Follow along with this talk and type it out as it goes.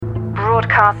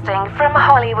Broadcasting from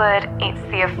Hollywood, it's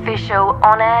the official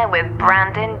On Air with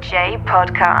Brandon J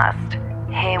podcast.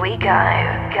 Here we go.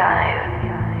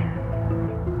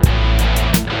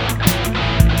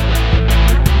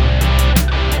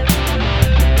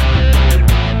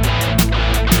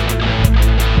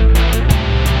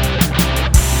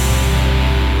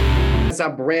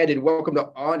 I'm Brandon. Welcome to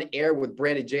On Air with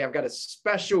Brandon J. I've got a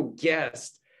special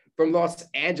guest from Los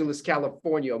Angeles,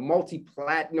 California, a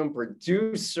multi-platinum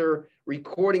producer,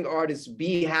 recording artist,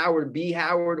 B. Howard. B.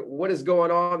 Howard, what is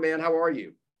going on, man? How are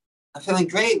you? I'm feeling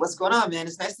great. What's going on, man?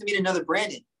 It's nice to meet another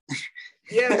Brandon.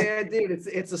 Yeah, man, dude,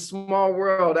 it's a small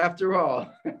world after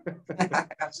all.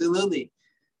 Absolutely.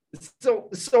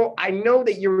 So I know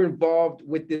that you're involved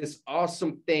with this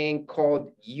awesome thing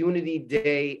called Unity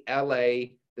Day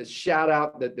LA. The shout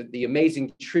out, the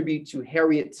amazing tribute to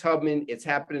Harriet Tubman. It's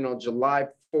happening on July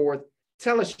 4th.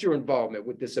 Tell us your involvement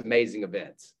with this amazing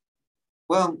event.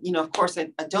 Well, of course, I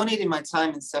donated my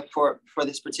time and stuff for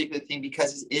this particular thing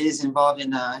because it is involved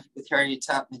in with Harriet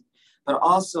Tubman, but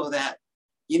also that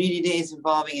Unity Day is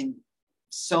involving in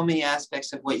so many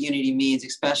aspects of what unity means,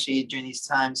 especially during these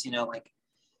times, like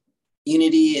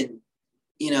unity and,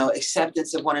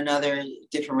 acceptance of one another,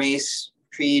 different race,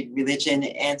 creed, religion,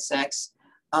 and sex.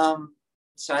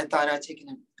 So I thought I'd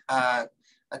taken a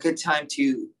good time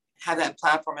to have that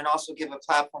platform and also give a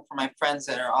platform for my friends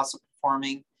that are also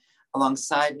performing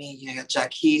alongside me. You got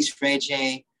Jacquees, Ray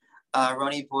J,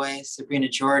 Ronnie Boy, Sabrina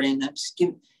Jordan. I'm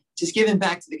just giving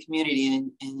back to the community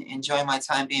and enjoying my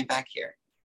time being back here.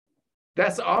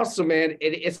 That's awesome, man.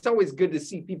 It's always good to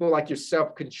see people like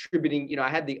yourself contributing. I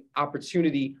had the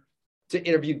opportunity to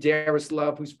interview Darius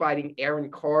Love, who's fighting Aaron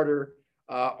Carter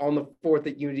on the 4th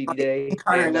at Unity Day.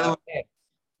 And,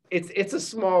 it's a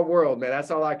small world, man.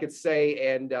 That's all I could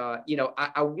say. And,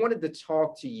 I wanted to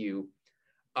talk to you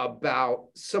about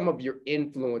some of your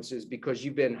influences because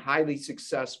you've been highly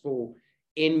successful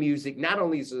in music, not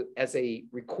only as a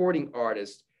recording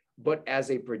artist, but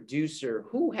as a producer.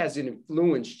 Who has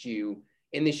influenced you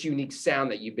in this unique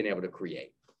sound that you've been able to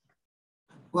create?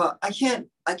 Well, I can't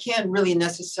really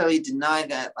necessarily deny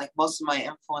that. Like most of my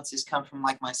influences come from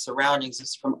like my surroundings.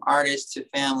 It's from artists to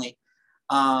family.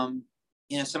 Some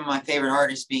of my favorite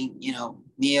artists being,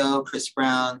 Neo, Chris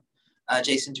Brown,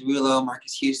 Jason Derulo,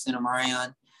 Marcus Houston,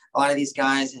 Omarion. A lot of these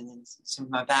guys, and then some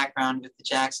of my background with the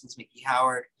Jacksons, Mickey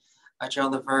Howard, Joe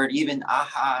Levert, even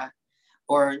Aha,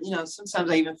 or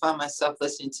sometimes I even find myself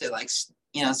listening to like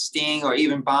Sting or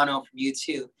even Bono from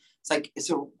U2. It's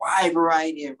a wide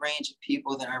variety of range of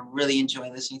people that I really enjoy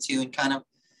listening to and kind of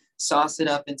sauce it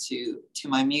up into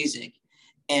my music.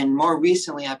 And more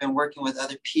recently, I've been working with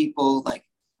other people, like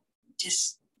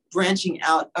just branching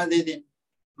out other than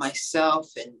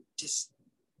myself and just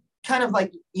kind of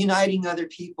like uniting other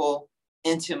people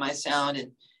into my sound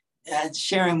and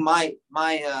sharing my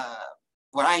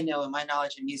what I know and my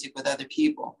knowledge of music with other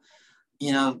people.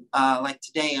 Like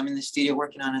today, I'm in the studio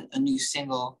working on a new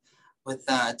single with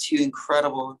two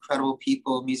incredible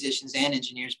people, musicians and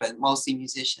engineers, but mostly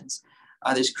musicians.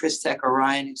 There's Chris Tech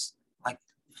Orion, who's like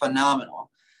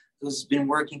phenomenal, who's been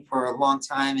working for a long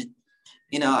time. And,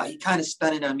 he kind of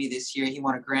stunned on me this year. He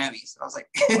won a Grammy. So I was like,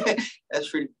 that's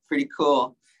pretty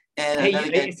cool. And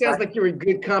it sounds like you're in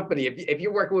good company. If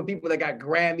you're working with people that got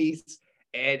Grammys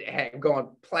and have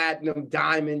gone platinum,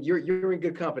 diamond, you're in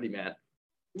good company, man.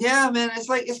 Yeah, man,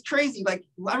 it's crazy. Like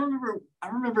I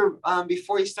remember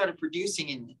before he started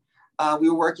producing and we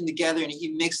were working together and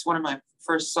he mixed one of my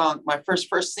first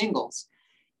singles,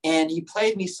 and he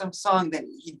played me some song that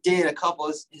he did a couple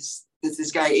of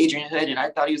this guy Adrian Hood, and I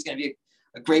thought he was going to be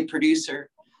a great producer,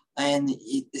 and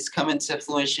it's coming to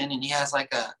fruition, and he has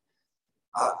like a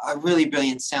really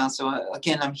brilliant sound. So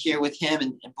again, I'm here with him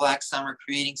and Black Summer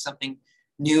creating something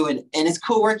new, and it's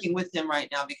cool working with him right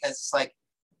now because it's like,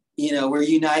 we're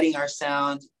uniting our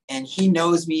sound and he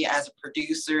knows me as a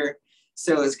producer.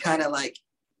 So it's kind of like,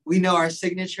 we know our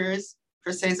signatures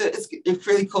per se. So it's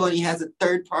really cool. And he has a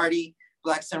third party,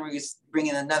 Black Summer, who's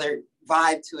bringing another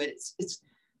vibe to it. It's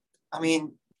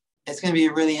going to be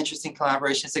a really interesting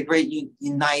collaboration. It's a great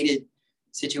united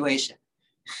situation.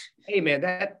 Hey man,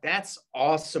 that's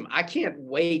awesome. I can't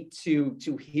wait to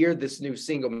hear this new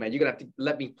single, man. You're gonna have to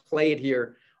let me play it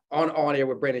here on Air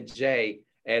with Brandon J.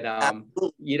 And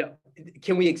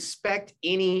can we expect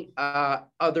any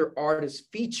other artists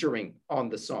featuring on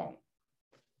the song?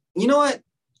 You know what?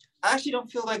 I actually don't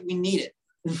feel like we need it.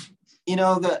 If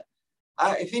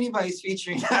anybody's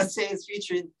featuring, I'd say it's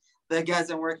featuring the guys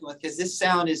I'm working with, because this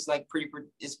sound is like pretty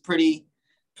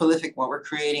prolific what we're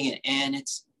creating, and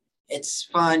it's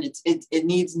fun. It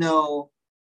needs no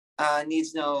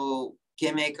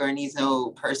gimmick or needs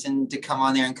no person to come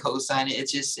on there and co-sign it.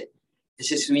 It's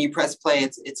just when you press play,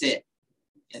 it's it.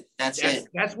 That's it.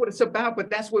 That's what it's about, but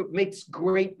that's what makes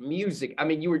great music. I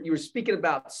mean, you were speaking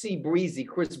about C Breezy,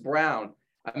 Chris Brown.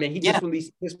 I mean, he just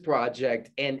released his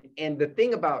project, and the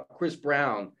thing about Chris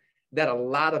Brown that a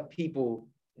lot of people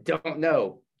don't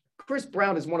know, Chris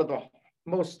Brown is one of the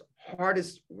most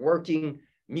hardest working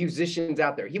musicians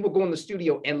out there. He will go in the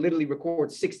studio and literally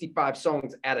record 65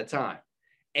 songs at a time.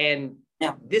 And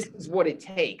this is what it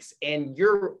takes. And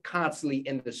you're constantly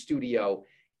in the studio.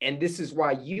 And this is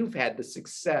why you've had the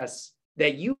success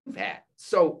that you've had.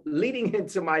 So leading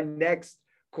into my next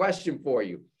question for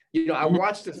you, you know, I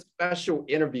watched a special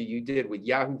interview you did with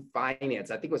Yahoo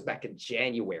Finance. I think it was back in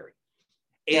January.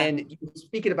 And you were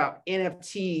speaking about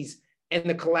NFTs and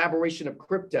the collaboration of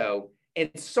crypto. And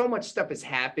so much stuff has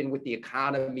happened with the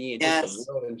economy and just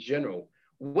the world in general.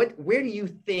 Where do you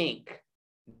think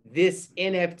this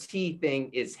NFT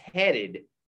thing is headed?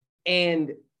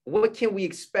 And what can we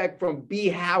expect from B.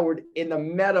 Howard in the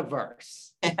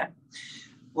metaverse?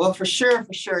 Well, for sure.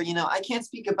 You know, I can't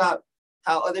speak about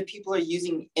how other people are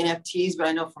using NFTs, but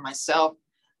I know for myself,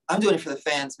 I'm doing it for the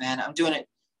fans, man. I'm doing it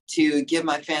to give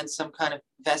my fans some kind of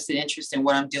vested interest in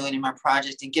what I'm doing in my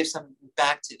project and give something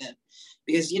back to them.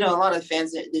 Because, you know, a lot of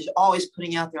fans, they're always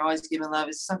putting out, they're always giving love.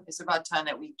 It's about time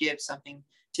that we give something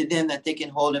to them that they can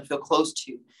hold and feel close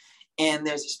to. And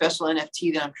there's a special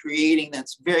NFT that I'm creating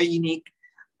that's very unique.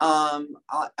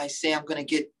 I say I'm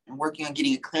working on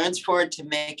getting a clearance for it to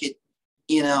make it,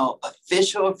 you know,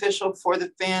 official for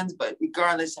the fans. But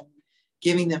regardless, I'm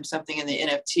giving them something in the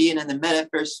NFT and in the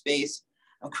metaverse space.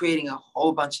 I'm creating a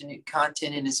whole bunch of new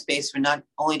content in a space for not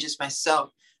only just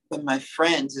myself, but my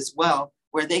friends as well,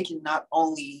 where they can not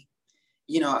only,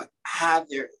 you know, have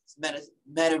their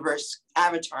metaverse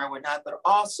avatar and whatnot, but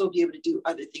also be able to do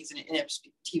other things in the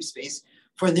NFT space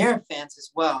for their fans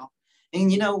as well.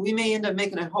 And, you know, we may end up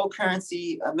making a whole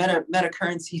currency, a meta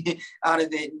currency out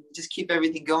of it and just keep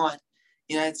everything going.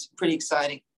 You know, it's pretty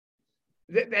exciting.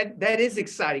 That is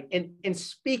exciting. And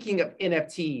speaking of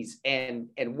NFTs and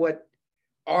what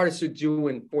artists are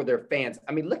doing for their fans,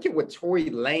 I mean, look at what Tory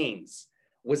Lanez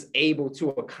was able to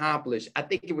accomplish. I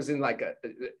think it was in like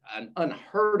an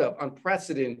unheard of,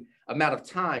 unprecedented amount of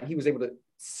time. He was able to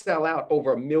sell out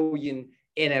over 1 million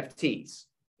NFTs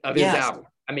of his album.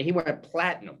 I mean, he went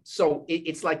platinum. So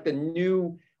it's like the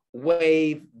new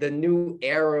wave, the new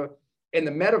era in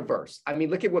the metaverse. I mean,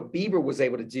 look at what Bieber was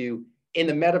able to do in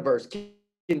the metaverse.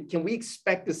 Can we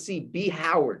expect to see B.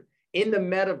 Howard in the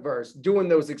metaverse doing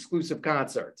those exclusive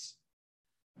concerts?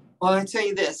 Well, I tell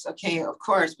you this, okay, of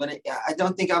course, but I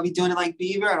don't think I'll be doing it like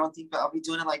Bieber. I don't think I'll be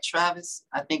doing it like Travis.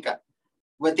 I think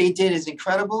what they did is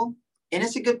incredible, and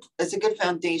it's a good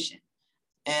foundation.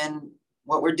 And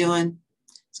what we're doing,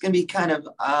 it's going to be kind of,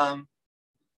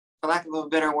 for lack of a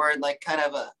better word, like kind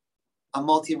of a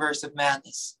multiverse of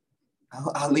madness.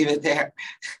 I'll leave it there.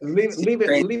 Leave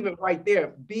it right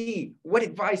there. B, what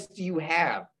advice do you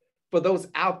have for those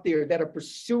out there that are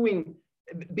pursuing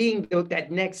being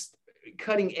that next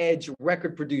cutting edge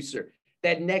record producer,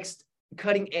 that next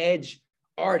cutting edge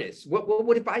artist?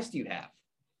 What advice do you have?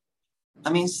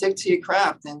 I mean, stick to your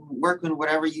craft and work on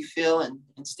whatever you feel and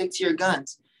stick to your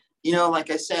guns. You know, like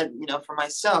I said, you know, for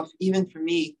myself, even for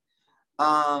me,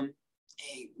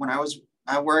 when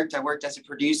I worked as a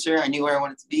producer. I knew where I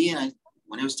wanted to be, and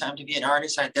when it was time to be an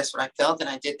artist, that's what I felt, and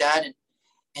I did that.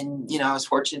 And you know, I was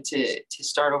fortunate to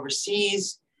start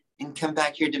overseas and come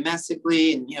back here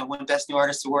domestically, and you know, win Best New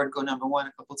Artist Award, go #1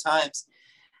 a couple times.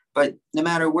 But no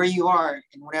matter where you are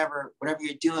and whatever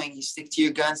you're doing, you stick to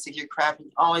your guns, stick to your craft,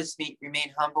 and always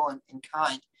remain humble and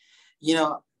kind. You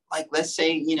know, like let's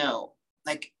say, you know,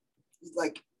 like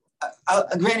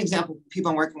a great example,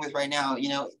 people I'm working with right now, you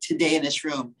know, today in this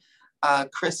room,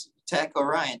 Chris Tech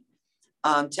Orion.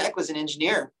 Tech was an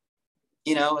engineer,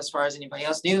 you know, as far as anybody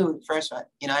else knew. First,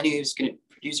 you know, I knew he was a good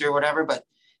producer or whatever, but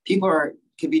people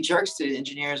could be jerks to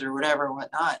engineers or whatever or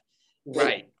whatnot.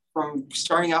 Right. But from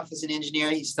starting off as an engineer,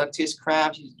 he stuck to his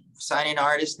craft. He's signing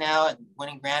artists now and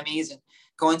winning Grammys and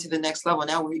going to the next level.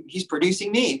 Now he's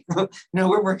producing me. You know,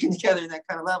 we're working together in that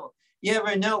kind of level. You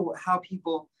never know how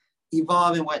people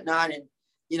evolve and whatnot. And,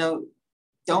 you know,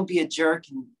 don't be a jerk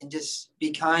and just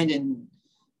be kind and,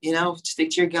 you know,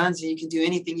 stick to your guns, and you can do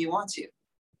anything you want to.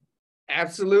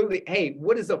 Absolutely. Hey,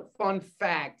 what is a fun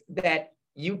fact that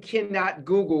you cannot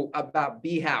Google about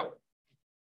B. Howard?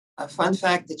 A fun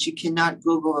fact that you cannot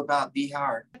Google about B.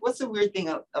 Howard. What's the weird thing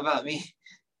about me?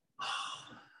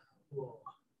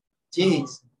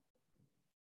 Jeez.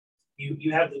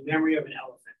 You have the memory of an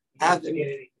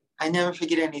elephant. I never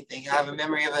forget anything. I have a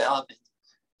memory of an elephant.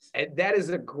 And that is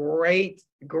a great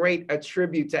great a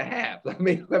tribute to have.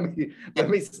 We don't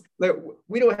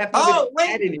have to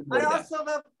add any more. I also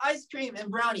love ice cream and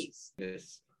brownies.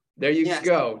 There you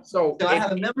go. So I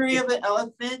have a memory of an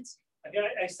elephant.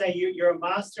 I say you're a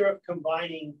master of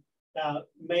combining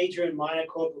major and minor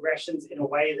chord progressions in a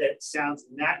way that sounds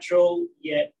natural,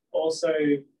 yet also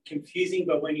confusing,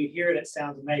 but when you hear it, it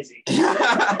sounds amazing.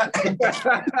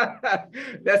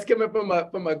 That's coming from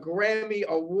a Grammy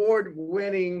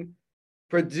award-winning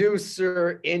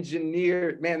producer,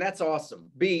 engineer. Man, that's awesome.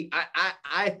 B,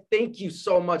 I thank you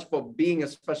so much for being a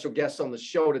special guest on the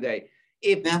show today.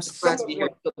 If someone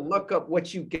wants to look up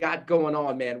what you got going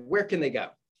on, man, where can they go?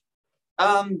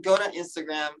 Go to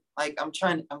Instagram. Like I'm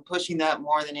pushing that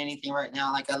more than anything right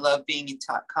now. Like I love being in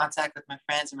contact with my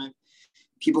friends and my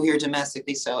people here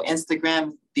domestically. So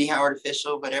Instagram, B Howard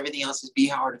Official, but everything else is B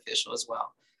Howard Official as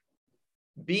well.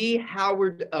 B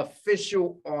Howard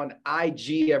Official on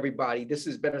IG, everybody. This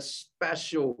has been a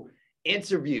special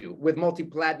interview with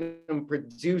multi-platinum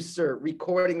producer,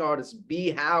 recording artist,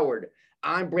 B Howard.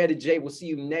 I'm Brandon J. We'll see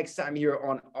you next time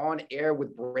here on Air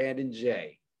with Brandon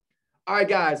J. All right,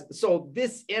 guys. So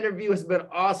this interview has been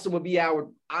awesome with B Howard.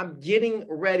 I'm getting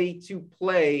ready to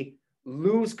play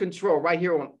Lose Control right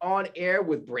here on Air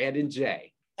with Brandon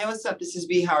J. Hey, what's up? This is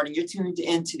B Howard, and you're tuned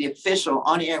in to the official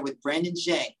On Air with Brandon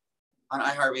J on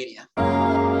iHeartRadio.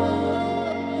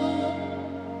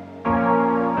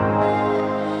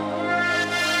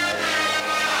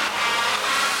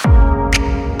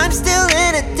 I'm still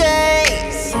in a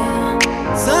daze.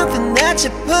 Something that you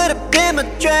put up in my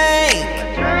drink.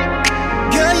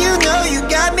 Girl, you know you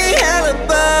got me hella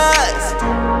buzzed.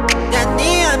 That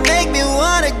neon make me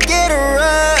wanna get a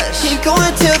rush. Keep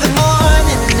going till the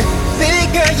morning. Baby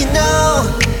girl, you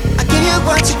know I give you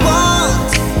what you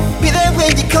want. Be there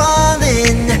when you're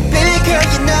calling. Baby girl,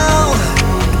 you know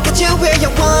got you where you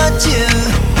want you.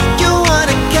 You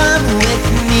wanna come with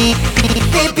me.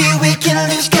 Baby, we can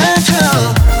lose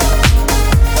control.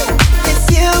 It's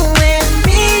you and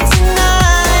me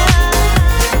tonight.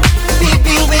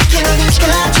 Baby, we can lose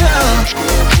control.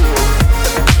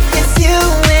 It's you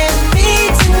and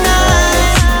me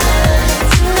tonight.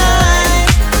 Tonight,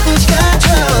 lose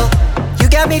control. You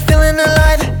got me feeling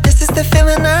alive. This is the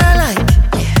feeling I like.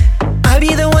 I'll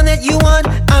be the one that you want.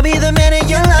 I'll be the man in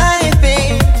your life,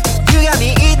 babe. You got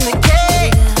me eating the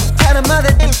cake. Tell the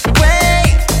mother things away.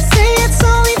 Say it's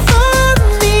only for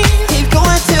me. Keep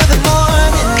going till the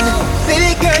morning.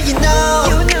 Baby girl, you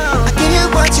know I give you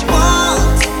what you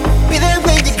want. Be there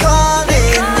when you're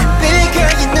calling. Baby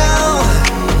girl, you know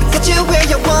got you where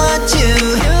you want you.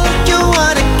 You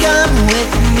wanna come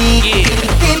with me.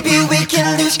 Baby, we can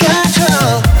lose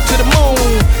control. To the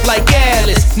moon, like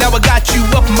Alice. Now I got you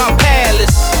up in my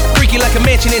palace. Freaky like a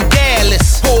mansion in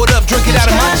Dallas. Pour it up, drink it out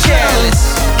of my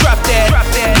chalice. Drop that,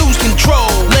 lose control.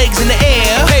 Legs in the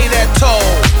air, pay that toll.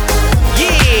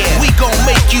 Yeah, we gon'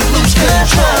 make you lose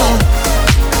control.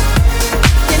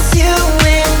 It's you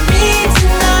and me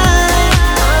tonight.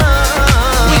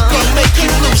 We gon' make you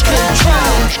lose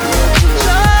control.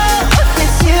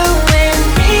 It's you and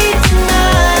me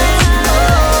tonight.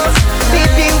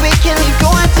 Baby, we can keep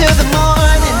going till the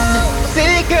morning.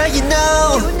 Baby girl, you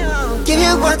know give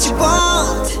you what you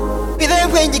want. Be there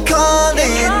when you're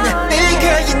calling. Baby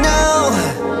girl, you know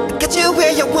got you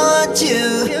where you want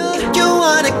you. You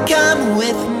wanna come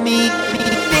with me.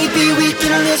 Baby, we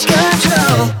can lose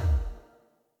control.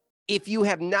 If you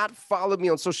have not followed me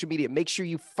on social media, make sure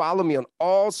you follow me on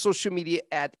all social media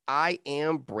at I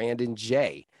am Brandon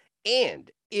J. And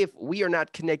if we are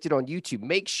not connected on YouTube,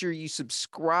 make sure you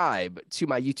subscribe to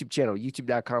my YouTube channel,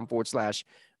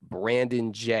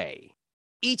 youtube.com/Brandon J.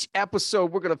 Each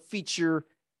episode, we're going to feature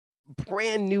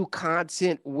brand new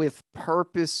content with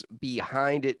purpose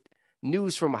behind it.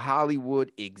 News from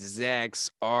Hollywood, execs,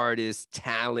 artists,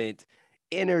 talent,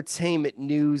 entertainment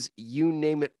news, you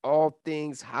name it, all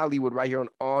things Hollywood right here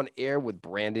on Air with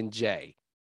Brandon J.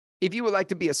 If you would like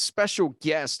to be a special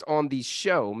guest on the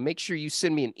show, make sure you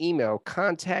send me an email,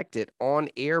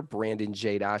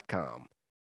 contact@onairbrandonj.com.